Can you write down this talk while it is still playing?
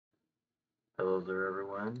Hello there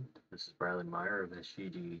everyone, this is Bradley Meyer of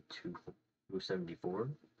SGD 274.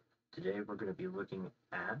 Today we're going to be looking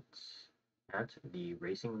at the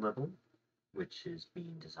racing level, which is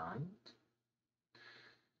being designed.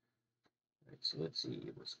 Right, so let's see,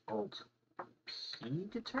 it was Alt P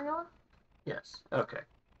to turn on? Yes, okay.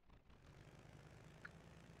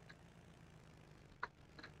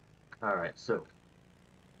 Alright, so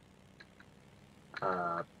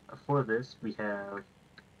for this we have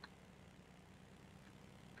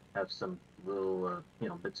some little,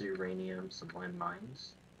 bits of uranium, some landmines.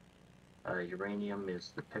 Uranium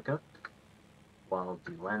is the pickup, while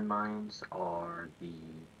the landmines are the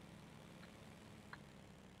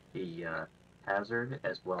hazard,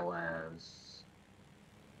 as well as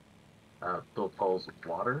little pools of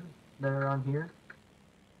water that are on here.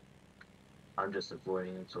 I'm just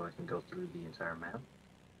avoiding it so I can go through the entire map.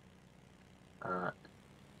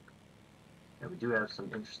 And we do have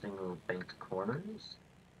some interesting little banked corners.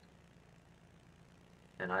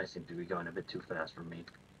 And I seem to be going a bit too fast for me.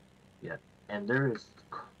 Yeah. And there is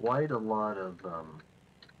quite a lot of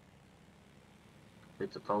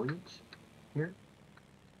bits of foliage here.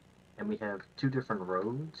 And we have two different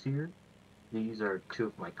roads here. These are two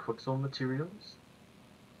of my quixel materials.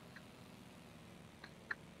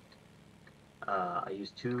 I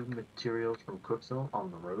used 2 materials from quixel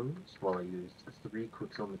on the roads, while I used 3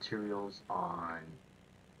 quixel materials on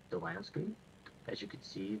the landscape. As you can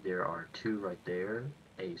see, there are 2 right there,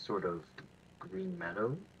 a sort of green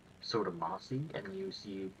meadow, sort of mossy, and you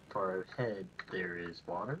see far ahead there is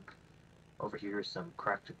water. Over here is some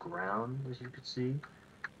cracked ground, as you can see.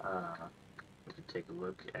 We can take a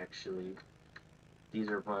look. Actually, these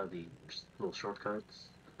are one of the little shortcuts.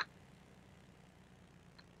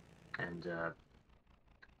 And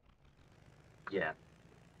yeah,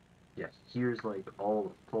 here's like all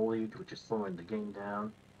the foliage, which is slowing the game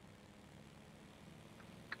down.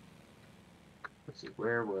 Let's see,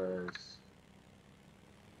 where was...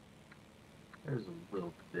 There's a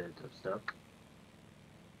little bit of stuff.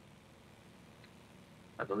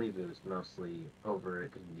 I believe it was mostly over in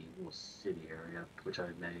the little city area, which I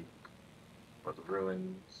made. Or the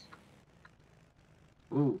ruins.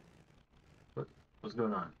 Ooh! What's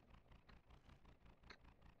going on?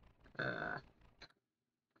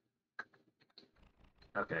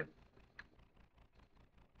 Okay.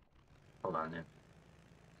 Hold on, yeah.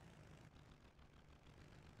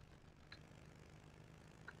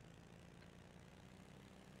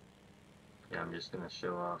 Yeah, I'm just gonna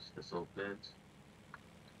show off this little bit.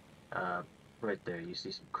 Right there, you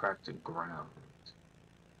see some cracked ground.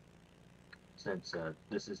 Since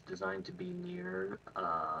this is designed to be near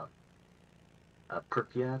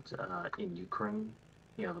Pripyat in Ukraine,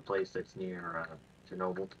 the place that's near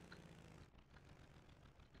Chernobyl.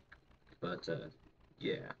 But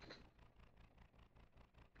yeah.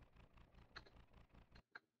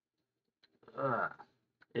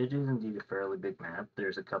 It is indeed a fairly big map.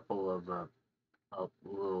 There's a couple of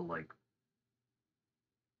little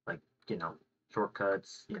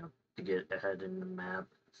shortcuts, to get ahead in the map,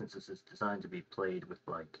 since this is designed to be played with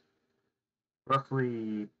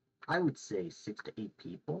roughly, I would say 6 to 8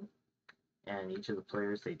 people, and each of the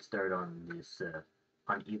players, they'd start on this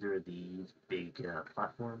on either of these big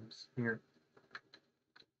platforms here.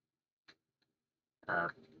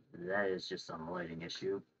 That is just some lighting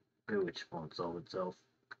issue, which won't solve itself.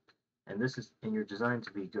 And you're designed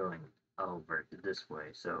to be going over this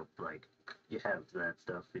way, so you have that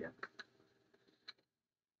stuff, yeah.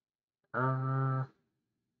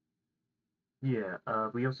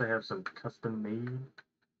 We also have some custom-made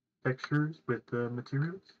textures with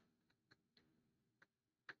materials.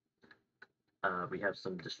 We have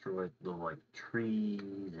some destroyed little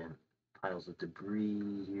trees and piles of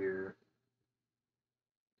debris here.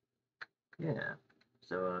 Yeah.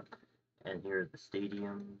 So and here are the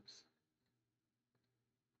stadiums.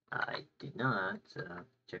 I did not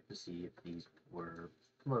check to see if these were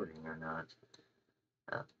floating or not.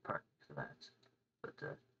 Pardon for that. But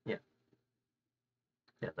yeah,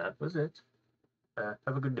 that was it.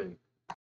 Have a good day.